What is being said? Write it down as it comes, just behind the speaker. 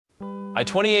I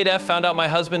 28F found out my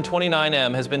husband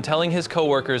 29M has been telling his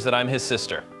coworkers that I'm his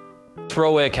sister.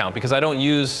 Throwaway account because I don't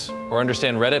use or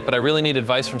understand Reddit, but I really need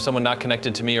advice from someone not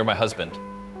connected to me or my husband.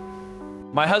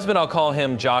 My husband, I'll call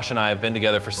him Josh, and I have been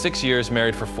together for 6 years,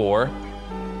 married for 4.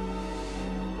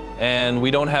 And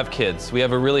we don't have kids. We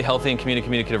have a really healthy and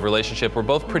communicative relationship. We're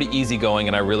both pretty easygoing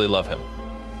and I really love him.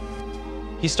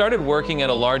 He started working at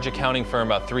a large accounting firm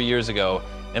about 3 years ago,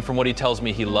 and from what he tells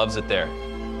me, he loves it there.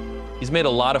 He's made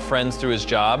a lot of friends through his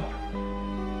job,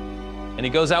 and he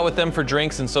goes out with them for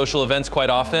drinks and social events quite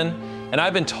often, and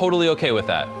I've been totally okay with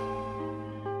that.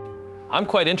 I'm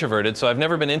quite introverted, so I've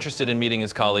never been interested in meeting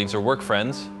his colleagues or work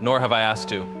friends, nor have I asked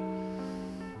to.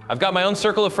 I've got my own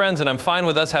circle of friends, and I'm fine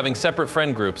with us having separate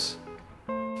friend groups.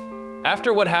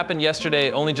 After what happened yesterday,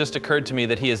 it only just occurred to me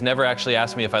that he has never actually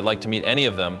asked me if I'd like to meet any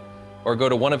of them or go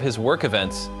to one of his work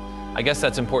events. I guess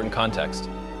that's important context.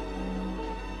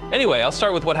 Anyway, I'll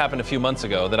start with what happened a few months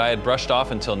ago that I had brushed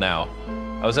off until now.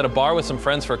 I was at a bar with some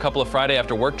friends for a couple of Friday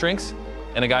after work drinks,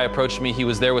 and a guy approached me. He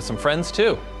was there with some friends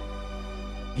too.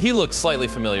 He looked slightly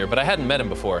familiar, but I hadn't met him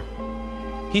before.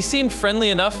 He seemed friendly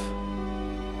enough,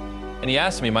 and he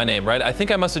asked me my name, right? I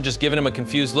think I must have just given him a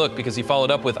confused look because he followed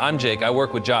up with, "I'm Jake, I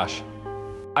work with Josh."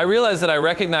 I realized that I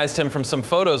recognized him from some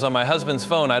photos on my husband's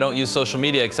phone. I don't use social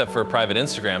media except for a private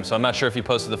Instagram, so I'm not sure if he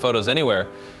posted the photos anywhere,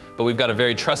 but we've got a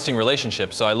very trusting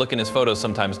relationship, so I look in his photos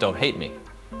sometimes. Don't hate me.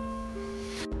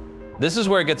 This is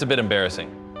where it gets a bit embarrassing.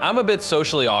 I'm a bit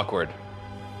socially awkward,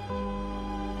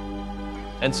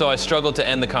 and so I struggled to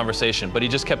end the conversation, but he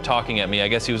just kept talking at me. I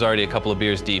guess he was already a couple of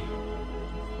beers deep.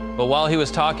 But while he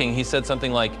was talking, he said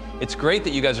something like, "It's great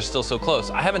that you guys are still so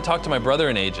close. I haven't talked to my brother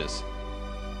in ages."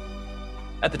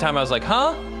 At the time I was like,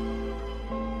 huh?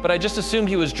 But I just assumed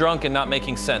he was drunk and not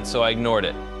making sense, so I ignored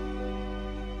it.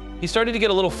 He started to get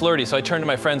a little flirty, so I turned to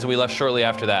my friends and we left shortly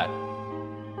after that.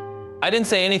 I didn't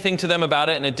say anything to them about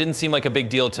it, and it didn't seem like a big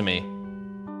deal to me.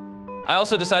 I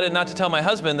also decided not to tell my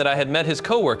husband that I had met his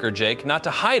coworker, Jake, not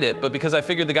to hide it, but because I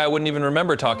figured the guy wouldn't even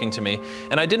remember talking to me,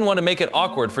 and I didn't want to make it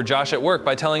awkward for Josh at work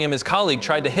by telling him his colleague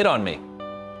tried to hit on me.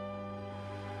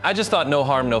 I just thought no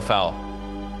harm, no foul.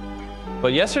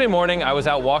 But yesterday morning, I was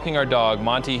out walking our dog,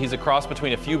 Monty. He's a cross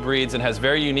between a few breeds and has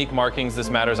very unique markings.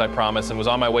 This matters, I promise, and was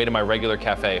on my way to my regular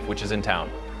cafe, which is in town.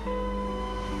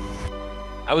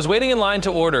 I was waiting in line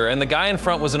to order, and the guy in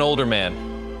front was an older man.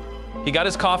 He got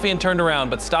his coffee and turned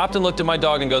around, but stopped and looked at my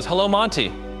dog and goes, "Hello,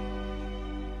 Monty."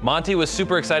 Monty was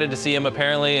super excited to see him,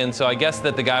 apparently, and so I guessed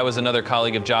that the guy was another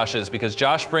colleague of Josh's because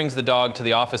Josh brings the dog to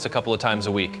the office a couple of times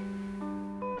a week.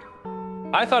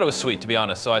 I thought it was sweet, to be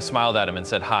honest, so I smiled at him and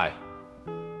said hi.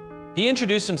 He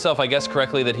introduced himself, I guess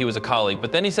correctly, that he was a colleague,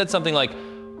 but then he said something like,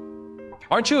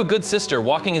 "Aren't you a good sister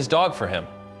walking his dog for him?"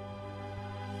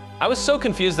 I was so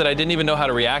confused that I didn't even know how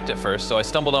to react at first, so I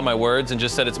stumbled on my words and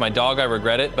just said, "It's my dog, I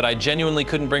regret it," but I genuinely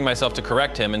couldn't bring myself to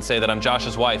correct him and say that I'm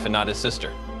Josh's wife and not his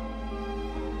sister.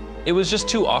 It was just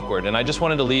too awkward, and I just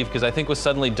wanted to leave because I think it was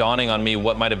suddenly dawning on me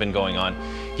what might have been going on.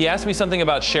 He asked me something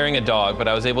about sharing a dog, but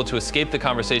I was able to escape the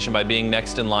conversation by being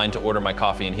next in line to order my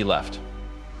coffee, and he left.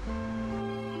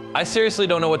 I seriously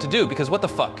don't know what to do because what the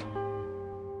fuck?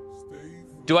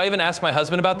 Do I even ask my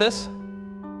husband about this?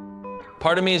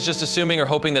 Part of me is just assuming or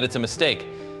hoping that it's a mistake.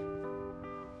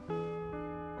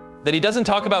 That he doesn't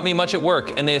talk about me much at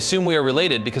work and they assume we are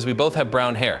related because we both have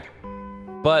brown hair.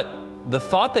 But the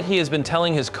thought that he has been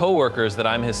telling his coworkers that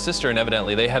I'm his sister, and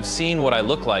evidently they have seen what I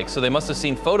look like, so they must have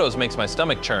seen photos, makes my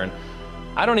stomach churn.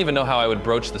 I don't even know how I would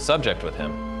broach the subject with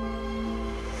him.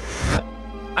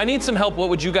 I need some help. What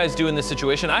would you guys do in this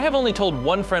situation? I have only told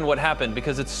one friend what happened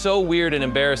because it's so weird and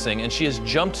embarrassing, and she has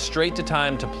jumped straight to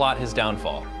time to plot his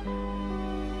downfall.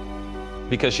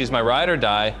 Because she's my ride or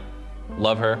die,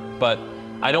 love her, but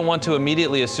I don't want to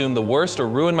immediately assume the worst or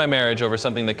ruin my marriage over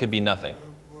something that could be nothing.